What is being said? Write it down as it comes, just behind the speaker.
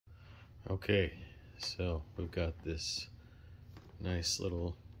Okay, so we've got this nice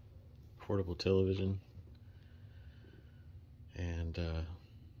little portable television, and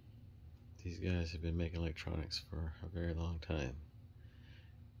these guys have been making electronics for a very long time.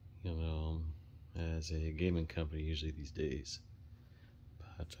 You know, as a gaming company usually these days,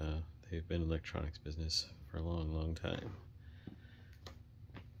 but they've been in the electronics business for a long time.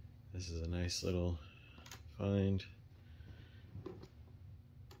 This is a nice little find.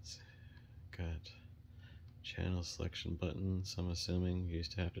 It's got channel selection buttons. I'm assuming you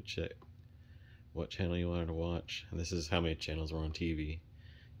used to have to check what channel you wanted to watch, and this is how many channels were on TV.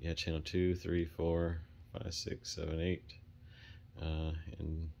 You had channel 2, 3, 4, 5, 6, 7, 8.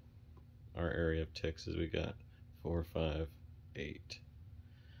 In our area of Texas, we got 4, 5, 8.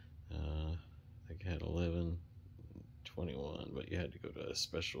 I think I had 11, 21, but you had to go to a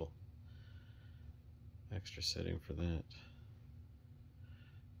special extra setting for that.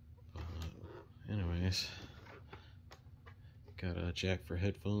 Anyways, got a jack for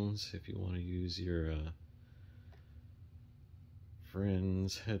headphones if you want to use your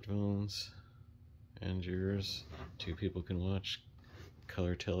friend's headphones and yours. Two people can watch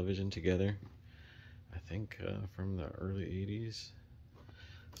color television together. I think from the early 80s.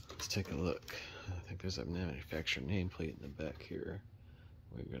 Let's take a look. I think there's a manufacturer nameplate in the back here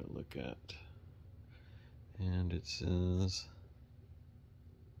we're going to look at. And it says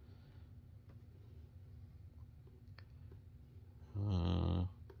uh,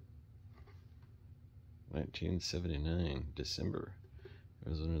 1979, December. It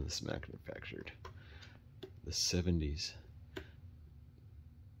was when this manufactured. The 70s.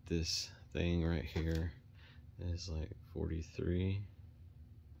 This thing right here is like 43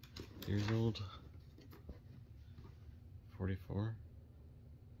 years old. 44?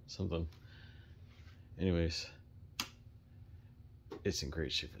 Something. Anyways, it's in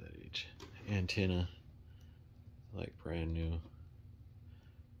great shape for that age. Antenna, like brand new.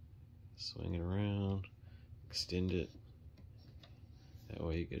 Swing it around, extend it. That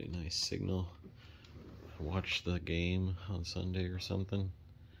way you get a nice signal. Watch the game on Sunday or something.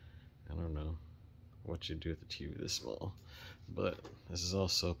 I don't know what you do with the TV this small, but this is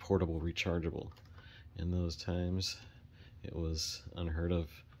also portable, rechargeable. In those times, it was unheard of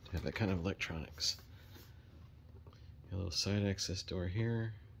to have that kind of electronics. A little side access door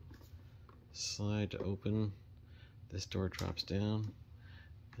here. Slide to open. This door drops down,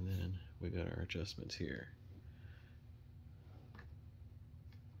 and then we got our adjustments here.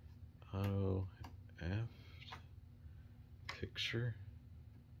 Auto aft picture.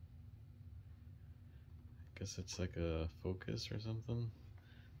 I guess it's like a focus or something.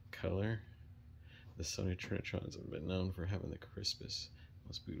 Color. The Sony Trinitrons have been known for having the crispest,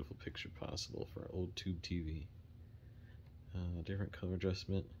 most beautiful picture possible for an old tube TV. Different color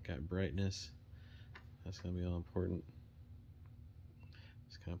adjustment. Got brightness. That's going to be all important.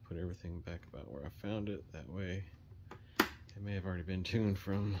 Just kind of put everything back about where I found it. That way, it may have already been tuned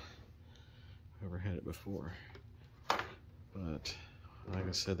from whoever had it before. But like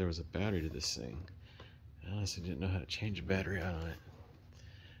I said, there was a battery to this thing. I honestly didn't know how to change a battery out on it.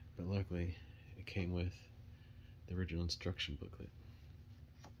 But luckily, it came with the original instruction booklet.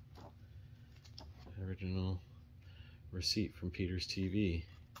 The original receipt from Peter's TV.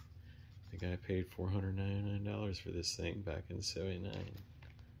 The guy paid $499 for this thing back in '79.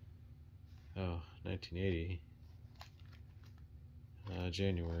 Oh, 1980.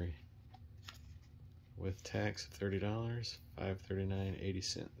 January. With tax of $30,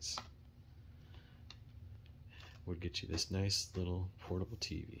 $539.80. Would get you this nice little portable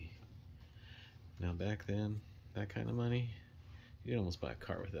TV. Now back then, that kind of money, you'd almost buy a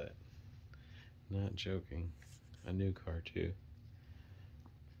car with that. Not joking. A new car too.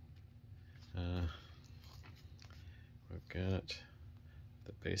 We've got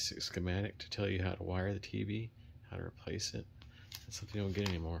the basic schematic to tell you how to wire the TV, how to replace it. That's something you don't get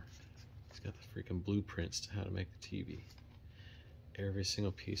anymore. It's got the freaking blueprints to how to make the TV. Every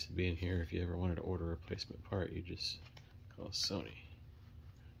single piece would be in here. If you ever wanted to order a replacement part, you just call Sony.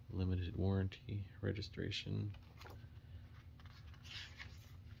 Limited warranty, registration,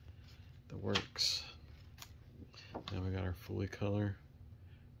 the works. Now we got our fully color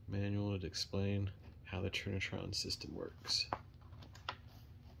manual to explain how the Trinitron system works.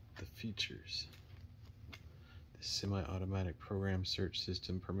 The features. The semi-automatic program search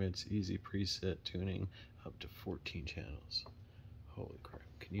system permits easy preset tuning up to 14 channels. Holy crap,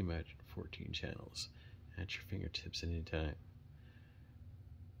 can you imagine 14 channels at your fingertips at any time?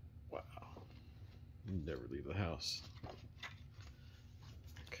 Wow. You never leave the house.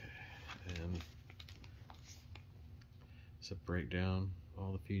 Okay, and it's a breakdown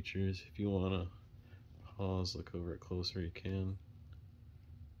all the features. If you want to pause, look over it closer, you can.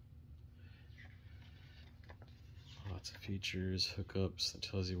 Lots of features, hookups that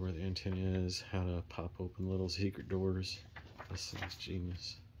tells you where the antenna is, how to pop open little secret doors. This thing's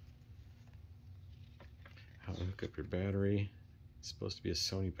genius. How to hook up your battery. It's supposed to be a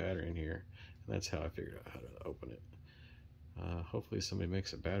Sony battery in here, and that's how I figured out how to open it. Hopefully somebody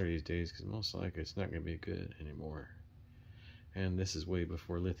makes a battery these days, because most likely it's not going to be good anymore. And this is way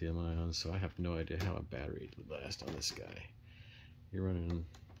before lithium ion, so I have no idea how a battery would last on this guy. You're running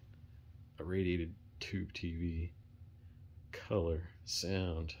a radiated tube TV, color,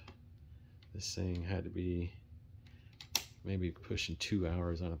 sound. This thing had to be maybe pushing 2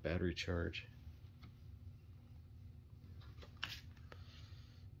 hours on a battery charge.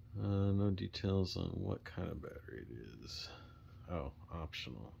 No details on what kind of battery it is. Oh,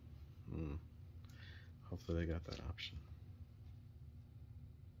 optional. Hopefully they got that option.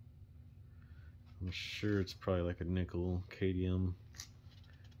 I'm sure it's probably like a nickel cadmium.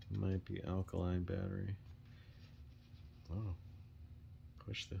 Might be alkaline battery. Oh,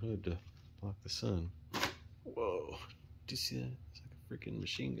 push the hood to block the sun. Whoa, do you see that? It's like a freaking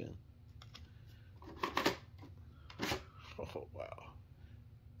machine gun. Oh wow,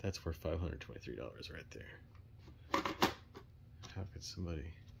 that's worth $523 right there. How could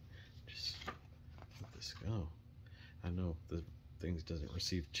somebody just let this go? I know the things doesn't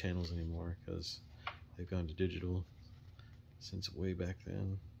receive channels anymore because they've gone to digital since way back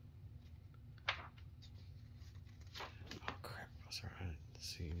then. Oh crap, that's alright.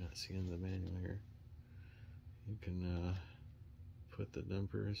 See, not seeing the manual here. You can put the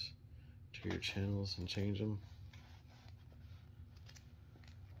numbers to your channels and change them.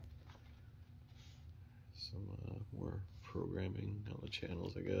 Some more programming on the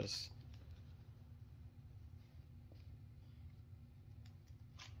channels, I guess.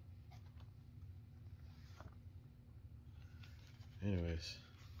 Anyways,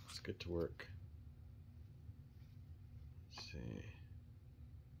 let's get to work. Let's see.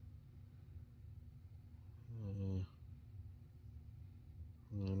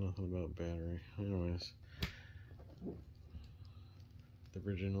 Nothing about battery. Anyways, the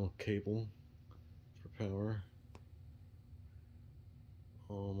original cable for power,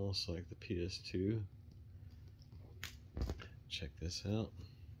 almost like the PS2. Check this out.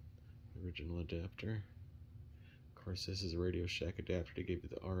 The original adapter. Of course, this is a Radio Shack adapter to give you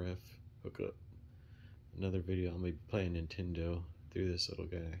the RF hookup. Another video, I'll be playing Nintendo through this little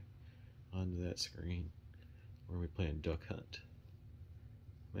guy onto that screen. Where we playing Duck Hunt.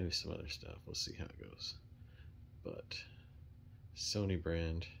 Maybe some other stuff. We'll see how it goes. But Sony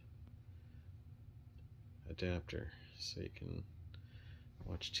brand adapter, so you can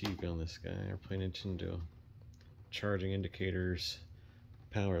watch TV on this guy or play Nintendo. Charging indicators.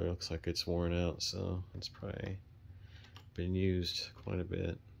 Power looks like it's worn out, so it's probably been used quite a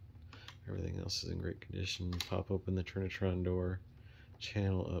bit. Everything else is in great condition. Pop open the Trinitron door.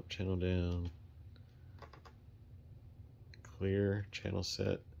 Channel up, channel down. Clear, channel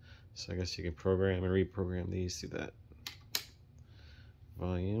set. So I guess you can program and reprogram these through that.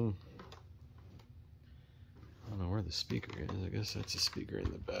 Volume. I don't know where the speaker is. I guess that's a speaker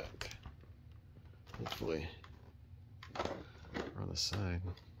in the back. Hopefully. Or on the side.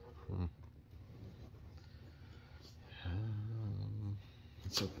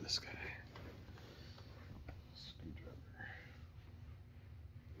 Let's open this guy.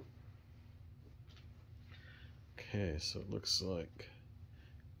 Okay, so it looks like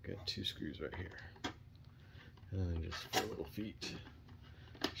got 2 screws right here, and then just 4 little feet.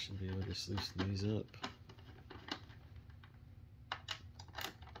 Should be able to just loosen these up.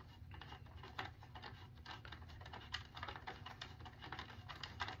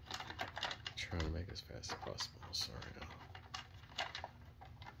 Trying to make it as fast as possible. Sorry.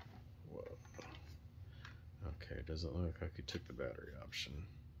 Whoa. Okay, it doesn't look like you took the battery option.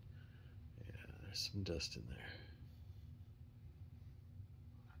 Yeah, there's some dust in there.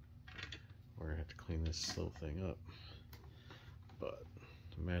 We're gonna have to clean this little thing up. But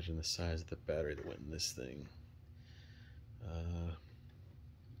imagine the size of the battery that went in this thing.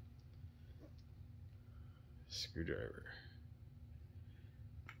 Screwdriver.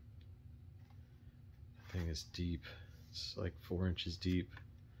 The thing is deep. It's like 4 inches deep,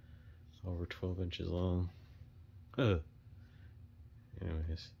 over 12 inches long. Anyways,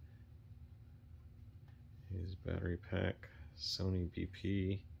 here's battery pack. Sony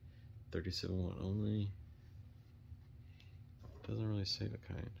BP. 37 watt only. Doesn't really say the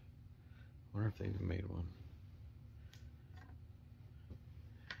kind. Wonder if they even made one.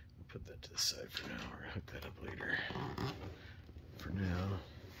 I'll put that to the side for now, or hook that up later. for now.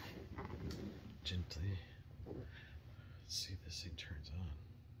 Gently. Let's see if this thing turns on.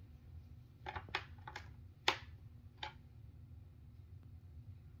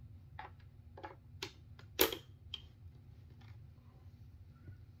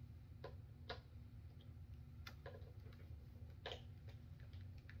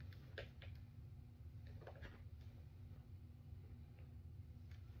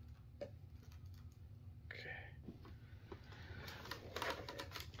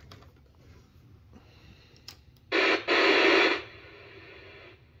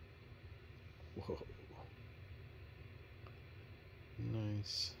 Whoa.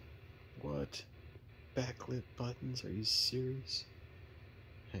 Nice. What? Backlit buttons? Are you serious?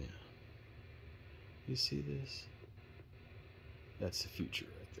 Hang on. You see this? That's the future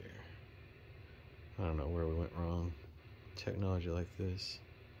right there. I don't know where we went wrong. Technology like this.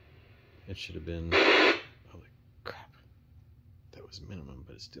 It should have been... Holy crap. That was minimum,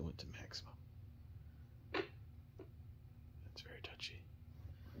 but it still went to maximum. That's very touchy.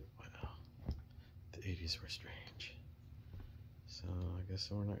 Wow. The 80s were strange. So I guess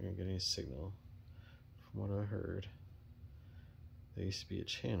we're not going to get any signal. From what I heard, there used to be a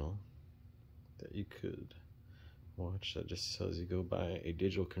channel that you could watch that just says you go buy a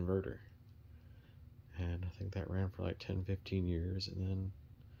digital converter. And I think that ran for like 10-15 years, and then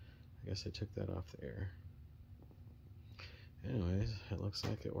I guess they took that off the air. Anyways, it looks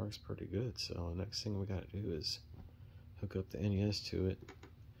like it works pretty good, so the next thing we gotta do is hook up the NES to it,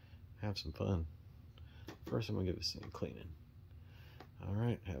 have some fun. First I'm gonna give this thing a cleaning.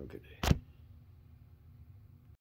 Alright, have a good day.